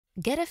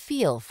Get a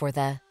feel for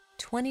the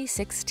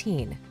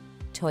 2016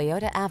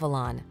 Toyota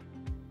Avalon.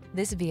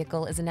 This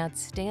vehicle is an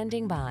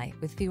outstanding buy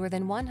with fewer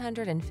than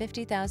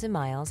 150,000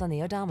 miles on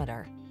the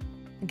odometer.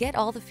 Get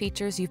all the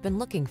features you've been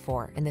looking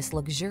for in this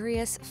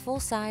luxurious,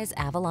 full-size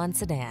Avalon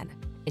sedan.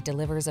 It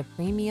delivers a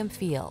premium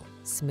feel,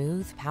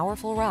 smooth,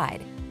 powerful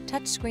ride,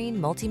 touchscreen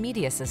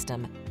multimedia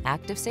system,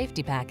 active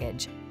safety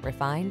package,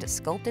 refined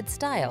sculpted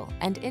style,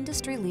 and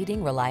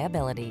industry-leading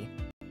reliability.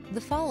 The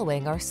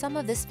following are some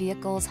of this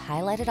vehicle's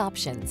highlighted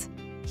options: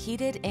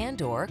 heated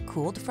and/or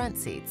cooled front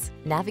seats,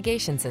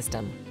 navigation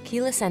system,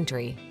 keyless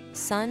entry,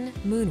 sun,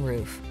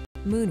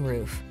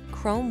 moonroof,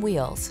 chrome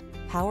wheels,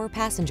 power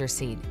passenger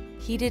seat,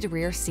 heated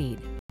rear seat,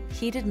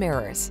 heated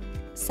mirrors,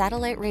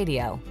 satellite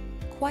radio.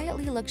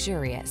 Quietly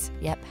luxurious,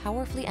 yet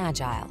powerfully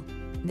agile,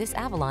 this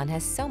Avalon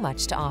has so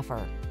much to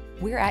offer.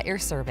 We're at your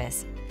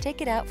service. Take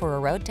it out for a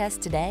road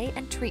test today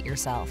and treat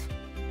yourself.